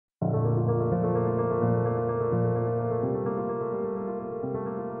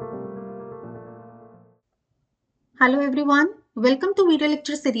Hello everyone, welcome to video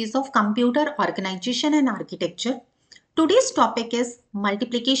lecture series of Computer Organization and Architecture. Today's topic is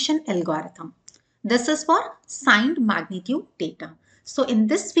multiplication algorithm. This is for signed magnitude data. So in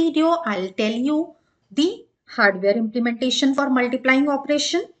this video, I'll tell you the hardware implementation for multiplying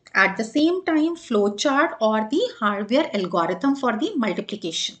operation, at the same time flowchart or the hardware algorithm for the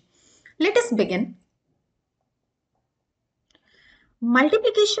multiplication. Let us begin.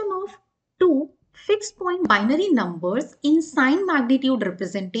 Multiplication of two fixed point binary numbers in sign magnitude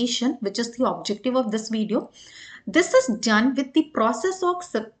representation, which is the objective of this video. This is done with the process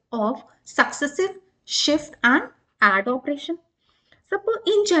of successive shift and add operation. Suppose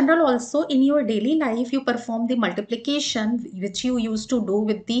in general also in your daily life you perform the multiplication which you used to do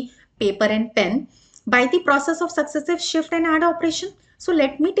with the paper and pen by the process of successive shift and add operation. So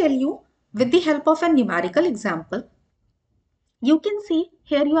let me tell you with the help of a numerical example. You can see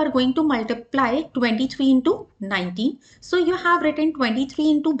here you are going to multiply 23 into 19. So you have written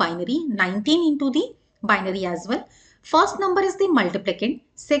 23 into binary, 19 into the binary as well. First number is the multiplicand,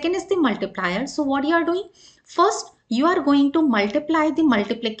 second is the multiplier. So what you are doing? First, you are going to multiply the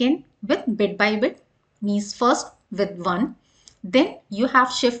multiplicand with bit by bit, means first with 1. Then you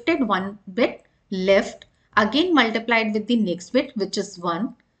have shifted 1 bit left, again multiplied with the next bit which is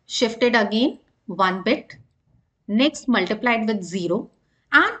 1, shifted again 1 bit, next multiplied with 0,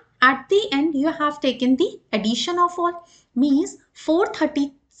 and at the end you have taken the addition of all, means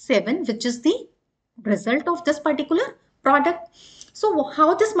 437, which is the result of this particular product. So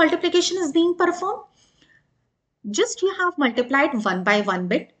how this multiplication is being performed? Just you have multiplied 1 by 1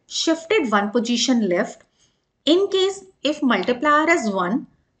 bit, shifted 1 position left. In case if multiplier is 1,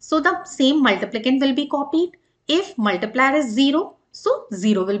 so the same multiplicand will be copied. If multiplier is 0, so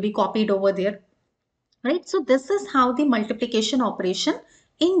 0 will be copied over there. Right, so this is how the multiplication operation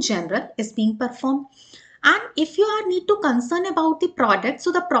in general is being performed. And if you are need to concern about the product,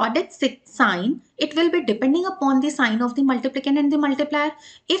 so the product sign, it will be depending upon the sign of the multiplicand and the multiplier.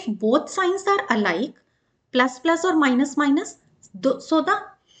 If both signs are alike, plus plus or minus minus, so the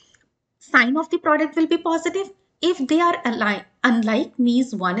sign of the product will be positive. If they are unlike,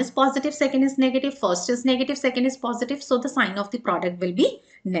 means one is positive, second is negative, first is negative, second is positive, so the sign of the product will be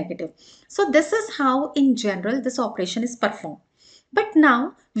negative. So this is how in general this operation is performed. But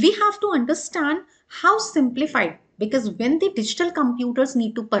now we have to understand how simplified, because when the digital computers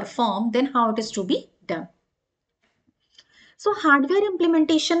need to perform, then how it is to be done. So hardware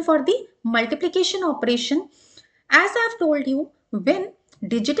implementation for the multiplication operation, as I've told you, when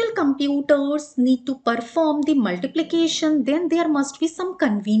digital computers need to perform the multiplication, then there must be some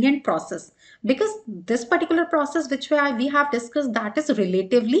convenient process, because this particular process which we have discussed, that is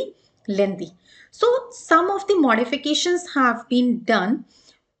relatively lengthy. So some of the modifications have been done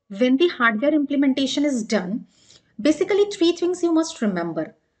when the hardware implementation is done. Basically, three things you must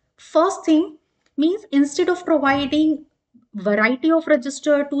remember. First thing means instead of providing variety of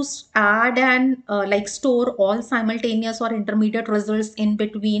register to add and like store all simultaneous or intermediate results in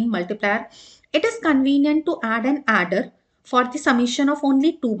between multiplier, it is convenient to add an adder for the summation of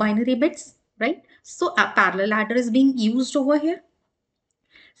only two binary bits, right? So a parallel adder is being used over here.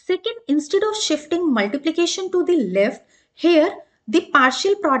 Second, instead of shifting multiplication to the left, here the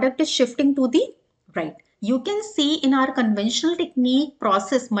partial product is shifting to the right. You can see in our conventional technique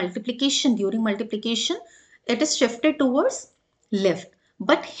process multiplication, during multiplication, it is shifted towards left.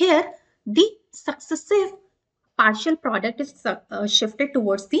 But here the successive partial product is shifted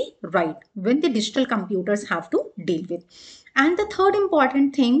towards the right when the digital computers have to deal with. And the third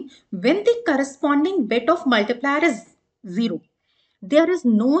important thing, when the corresponding bit of multiplier is 0, there is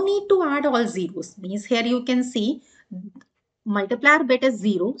no need to add all zeros. Means here you can see multiplier bit is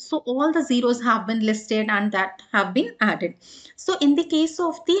 0, so all the zeros have been listed and that have been added. So in the case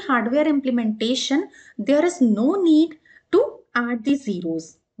of the hardware implementation, there is no need to add the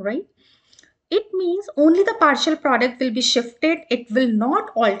zeros, right? It means only the partial product will be shifted, it will not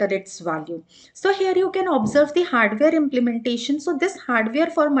alter its value. So here you can observe the hardware implementation. So this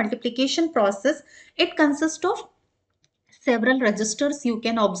hardware for multiplication process, it consists of several registers. You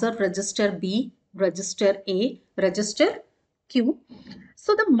can observe register B, register A, register Q.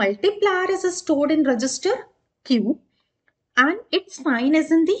 So the multiplier is stored in register Q and its sign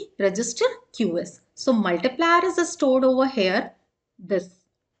is in the register QS. So multiplier is stored over here. This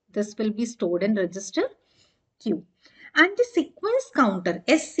will be stored in register Q. And the sequence counter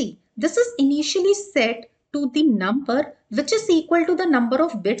SC, this is initially set to the number which is equal to the number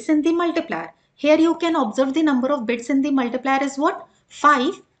of bits in the multiplier. Here you can observe the number of bits in the multiplier is what?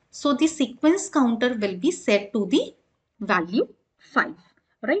 5. So the sequence counter will be set to the value 5,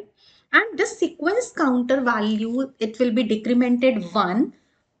 right? And this sequence counter value, it will be decremented 1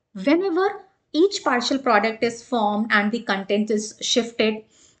 whenever each partial product is formed and the content is shifted,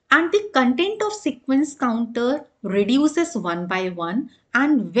 and the content of sequence counter reduces one by one,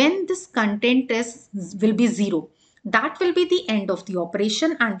 and when this content is will be 0, that will be the end of the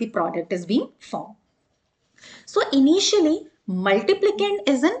operation and the product is being formed. So initially, multiplicand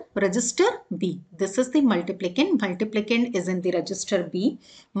is in register B. This is the multiplicand. Multiplicand is in the register B.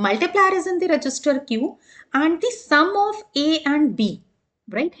 Multiplier is in the register Q. And the sum of A and B.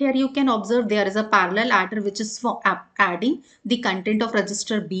 Right here you can observe there is a parallel adder which is for adding the content of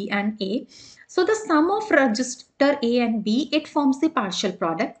register B and A. So the sum of register A and B, it forms the partial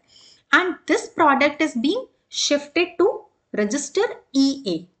product. And this product is being shifted to register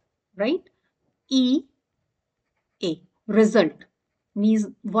EA. Right? E a result means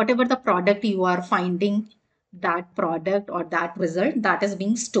whatever the product you are finding, that product or that result, that is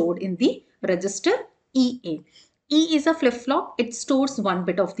being stored in the register EA. E is a flip-flop. It stores 1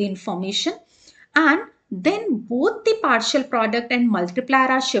 bit of the information, and then both the partial product and multiplier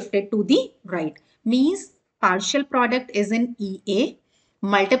are shifted to the right. Means partial product is in EA,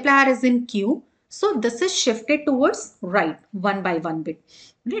 multiplier is in Q. So this is shifted towards right 1 by 1 bit.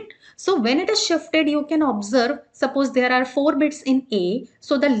 Right. So when it is shifted, you can observe, suppose there are 4 bits in A.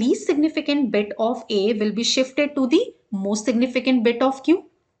 So the least significant bit of A will be shifted to the most significant bit of Q.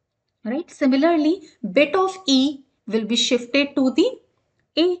 Right. Similarly, bit of E will be shifted to the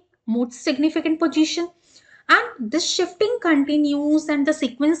A most significant position. And this shifting continues and the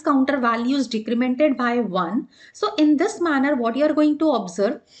sequence counter value is decremented by 1. So in this manner, what you are going to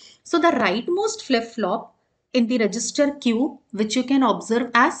observe, so the rightmost flip-flop in the register Q, which you can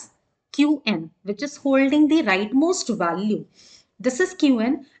observe as Qn, which is holding the rightmost value. This is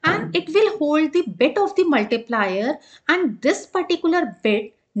Qn and it will hold the bit of the multiplier, and this particular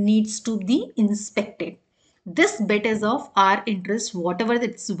bit needs to be inspected. This bit is of our interest, whatever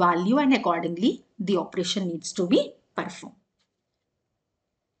its value, and accordingly the operation needs to be performed.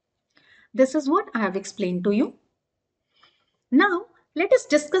 This is what I have explained to you. Now, let us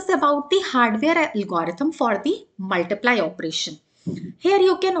discuss about the hardware algorithm for the multiply operation. Here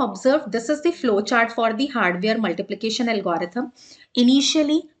you can observe this is the flow chart for the hardware multiplication algorithm.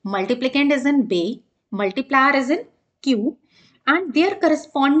 Initially, multiplicand is in B, multiplier is in Q, and their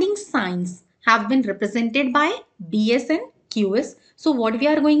corresponding signs have been represented by BS and QS. So what we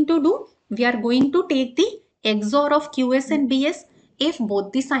are going to do? We are going to take the XOR of QS and BS. If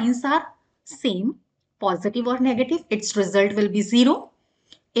both the signs are same, positive or negative, its result will be 0.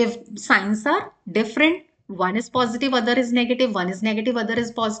 If signs are different, one is positive, other is negative, one is negative, other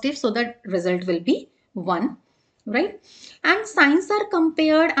is positive, so the result will be 1, right? And signs are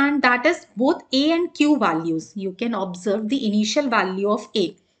compared, and that is both A and Q values. You can observe the initial value of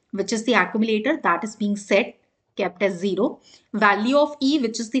A, which is the accumulator, that is being set, kept as 0. Value of E,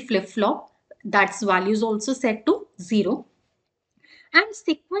 which is the flip-flop, that's value is also set to 0. And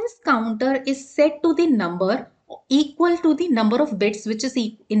sequence counter is set to the number equal to the number of bits which is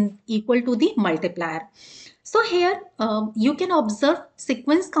equal to the multiplier. So here you can observe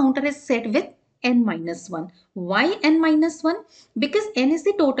sequence counter is set with n minus 1. Why n minus 1? Because n is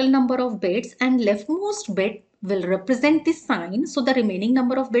the total number of bits and leftmost bit will represent the sign. So the remaining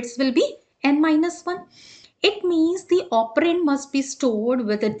number of bits will be n minus 1. It means the operand must be stored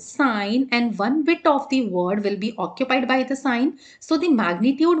with its sign and 1 bit of the word will be occupied by the sign. So the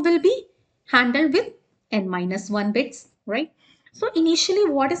magnitude will be handled with n minus 1 bits, right? So initially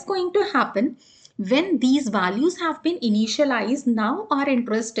what is going to happen when these values have been initialized? Now our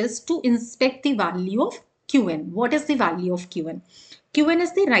interest is to inspect the value of Qn. What is the value of Qn? Qn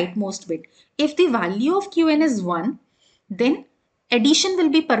is the rightmost bit. If the value of Qn is 1, then addition will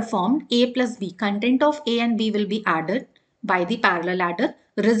be performed. A plus B, content of A and B will be added by the parallel adder.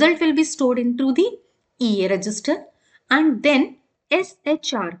 Result will be stored into the EA register, and then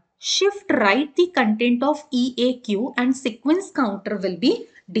SHR, shift right the content of EAQ, and sequence counter will be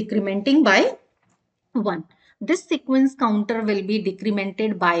decrementing by 1. This sequence counter will be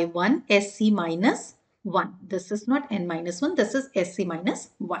decremented by 1, SC minus 1. This is not n minus 1, this is SC minus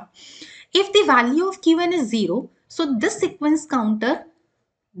 1. If the value of Qn is 0, so this sequence counter,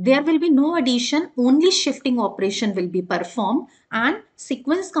 there will be no addition, only shifting operation will be performed, and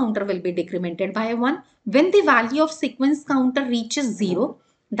sequence counter will be decremented by 1. When the value of sequence counter reaches 0,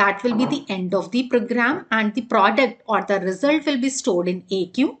 that will be the end of the program and the product or the result will be stored in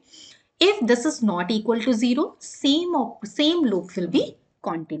AQ. If this is not equal to 0, same loop will be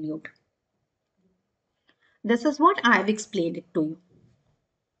continued. This is what I have explained it to you.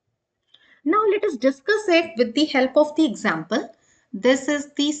 Now let us discuss it with the help of the example. This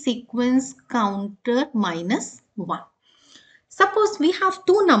is the sequence counter minus 1. Suppose we have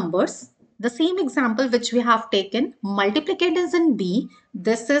two numbers, the same example which we have taken, multiplicator is in B,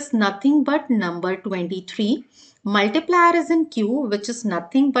 this is nothing but number 23. Multiplier is in Q, which is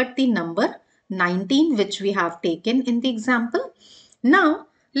nothing but the number 19 which we have taken in the example. Now,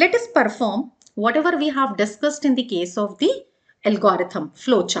 let us perform whatever we have discussed in the case of the algorithm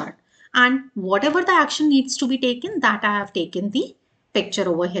flowchart. And whatever the action needs to be taken, that I have taken the picture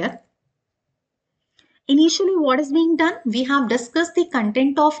over here. Initially, what is being done? We have discussed the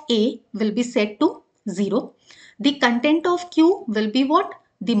content of A will be set to 0. The content of Q will be what?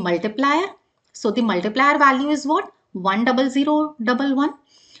 The multiplier. So the multiplier value is what? 10011.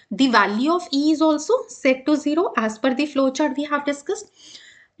 The value of E is also set to 0 as per the flowchart we have discussed.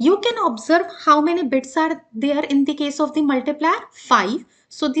 You can observe how many bits are there in the case of the multiplier? 5.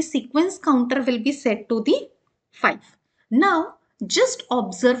 So the sequence counter will be set to the 5. Now, just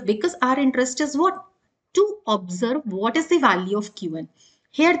observe, because our interest is what? To observe what is the value of Qn.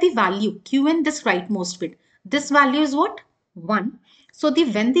 Here the value Qn, this rightmost bit, this value is what? 1. So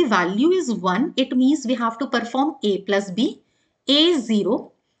when the value is 1, it means we have to perform A plus B. A is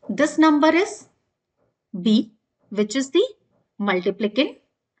 0. This number is B, which is the multiplicand,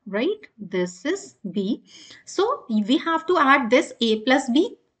 right? This is B. So we have to add this A plus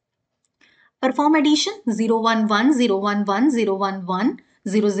B. Perform addition 0 1 1 0 1 1 0 1 1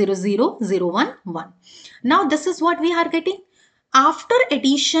 0 0 0 0 1 1. Now this is what we are getting. After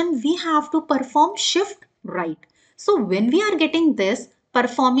addition, we have to perform shift right. So when we are getting this,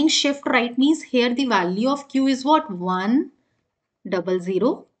 performing shift right means here the value of Q is what? 1 double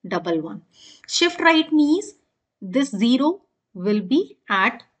 0 double 1. Shift right means this 0 will be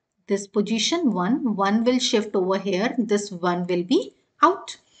at this position 1. 1 will shift over here. This 1 will be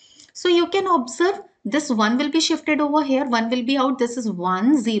out. So you can observe this 1 will be shifted over here, 1 will be out. This is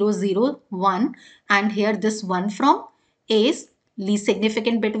 1 0 0 1, and here this 1 from A's least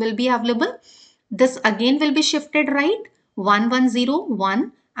significant bit will be available. This again will be shifted right, 1 1 0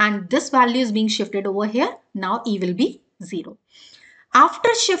 1, and this value is being shifted over here. Now E will be 0. After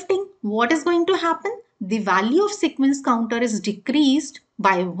shifting, what is going to happen? The value of sequence counter is decreased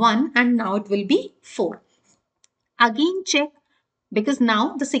by 1 and now it will be 4. Again check, because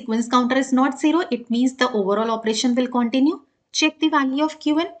now the sequence counter is not 0, it means the overall operation will continue. Check the value of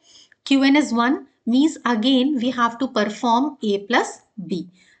Qn. Qn is 1, means again we have to perform A plus B.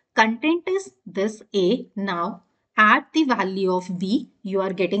 Content is this A. Now add the value of B, you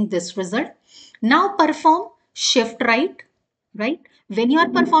are getting this result. Now perform shift right, right? When you are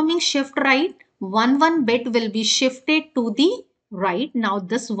performing shift right, one bit will be shifted to the right. Now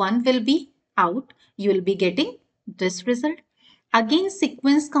this one will be out, you will be getting this result. Again,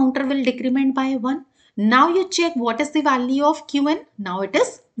 sequence counter will decrement by 1. Now you check what is the value of Qn. Now it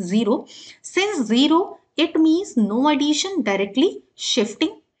is 0. Since 0, it means no addition, directly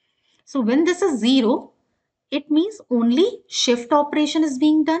shifting. So when this is 0, it means only shift operation is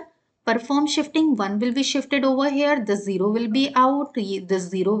being done. Perform shifting, 1 will be shifted over here, the 0 will be out, this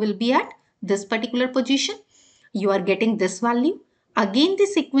 0 will be at this particular position. You are getting this value. Again, the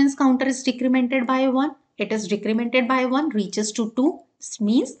sequence counter is decremented by 1. It is decremented by 1, reaches to 2.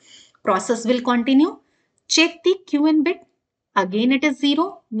 Means process will continue. Check the Qn bit. Again, it is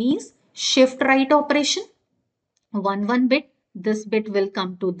 0. Means shift right operation. 1 bit. This bit will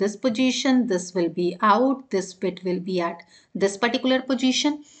come to this position. This will be out. This bit will be at this particular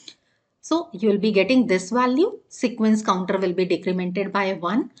position. So you will be getting this value. Sequence counter will be decremented by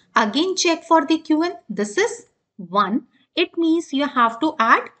 1. Again check for the Qn. This is 1. It means you have to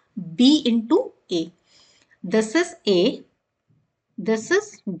add B into A. This is A. This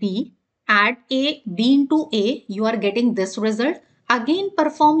is B. Add A, B into A. You are getting this result. Again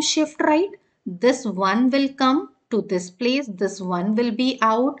perform shift right. This 1 will come to this place. This 1 will be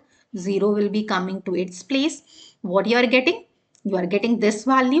out. 0 will be coming to its place. What you are getting? You are getting this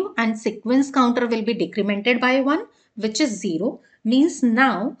value, and sequence counter will be decremented by 1, which is 0. Means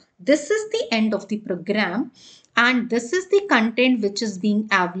now this is the end of the program, and this is the content which is being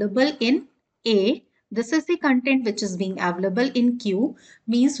available in A. This is the content which is being available in Q.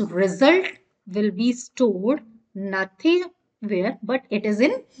 Means result will be stored nothing where, but it is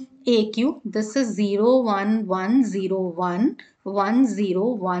in AQ. This is 0 1 1 0 1 1 0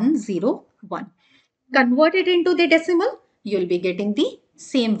 1 0 1. Convert it into the decimal, you will be getting the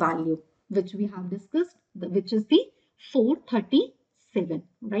same value which we have discussed, which is the 437,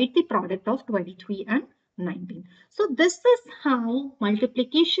 right? The product of 23 and 19. So this is how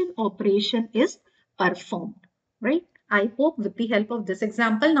multiplication operation is performed, right? I hope with the help of this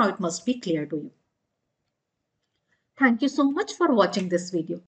example, now it must be clear to you. Thank you so much for watching this video.